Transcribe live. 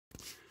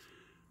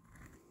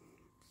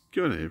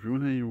Good day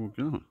everyone, how you all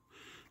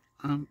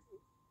going?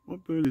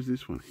 What bird is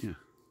this one here?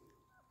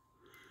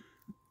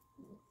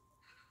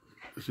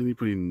 Does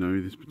anybody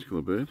know this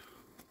particular bird?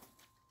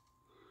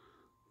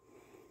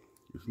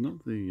 It's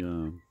not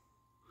the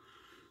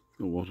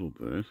wattle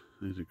bird.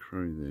 There's a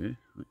crow there.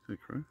 That's a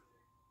crow.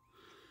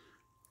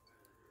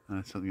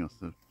 Something else.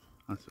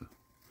 That's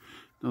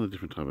another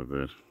different type of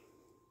bird.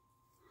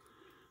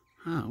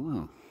 Ah,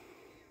 well.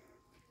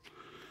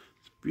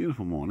 It's a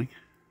beautiful morning.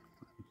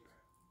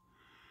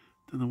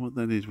 Don't know what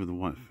that is with the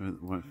white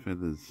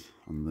feathers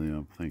on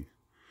the thing.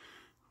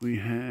 We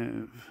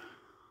have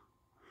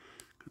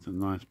got some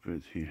nice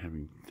birds here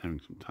having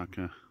some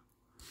tucker,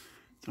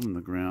 some on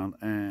the ground,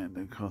 and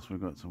of course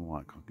we've got some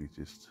white cockies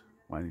just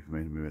waiting for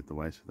me to move out the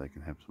way so they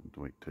can have something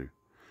to eat too.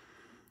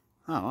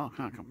 Oh, well, I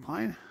can't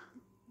complain.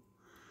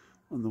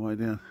 On the way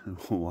down,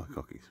 more white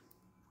cockies.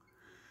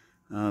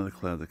 The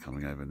clouds are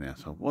coming over now,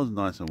 so it was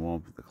nice and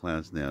warm, but the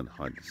clouds now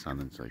hide the sun,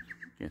 and so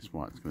guess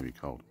what? It's going to be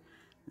cold.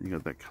 And you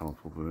got that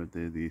colourful bird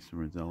there, the eastern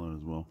rosella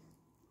as well.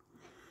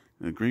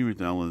 The green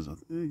rosellas, I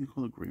think you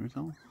call it green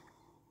rosellas.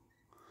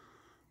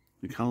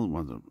 The coloured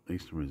ones are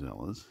eastern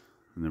rosellas,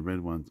 and the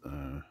red ones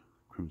are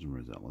crimson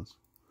rosellas.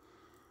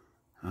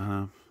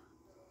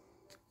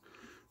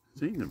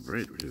 It's eating the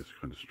bread, which is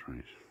kind of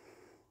strange.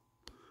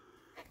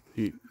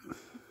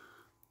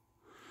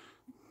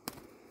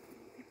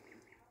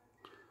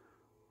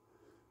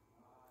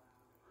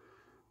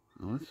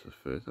 Oh, that's the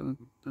first. I don't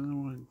know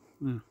why.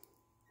 No.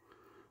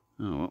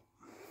 Oh well.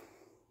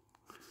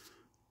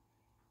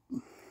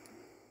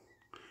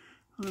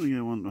 I'm gonna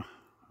go one.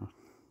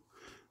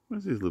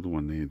 What's this little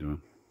one there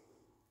doing?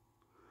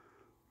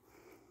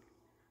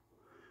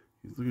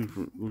 He's looking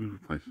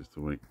for places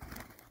to eat.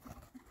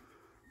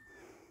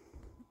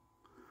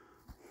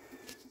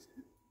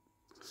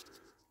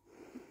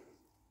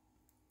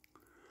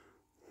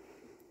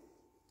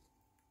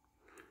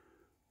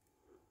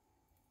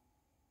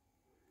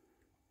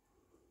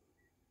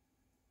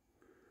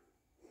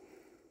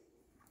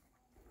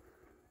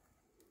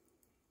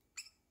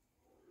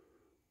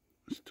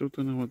 I still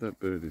don't know what that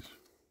bird is.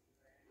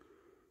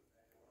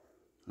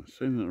 I've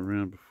seen it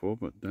around before,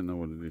 but don't know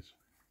what it is.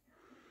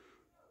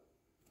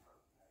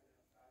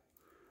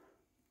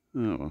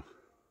 Oh well.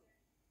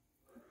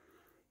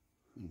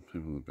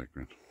 People in the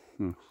background.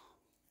 Oh,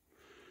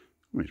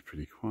 it's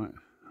pretty quiet.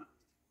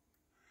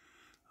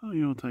 Oh,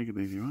 you all take it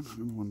easy, right? I'm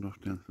going to wander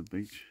off down to the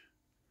beach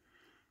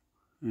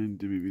and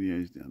do my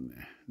videos down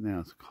there.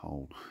 Now it's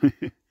cold.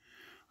 I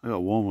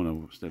got warm when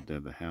I stepped out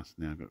of the house.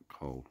 Now I got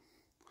cold.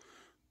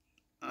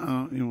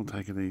 You all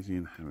take it easy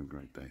and have a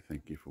great day.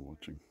 Thank you for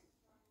watching.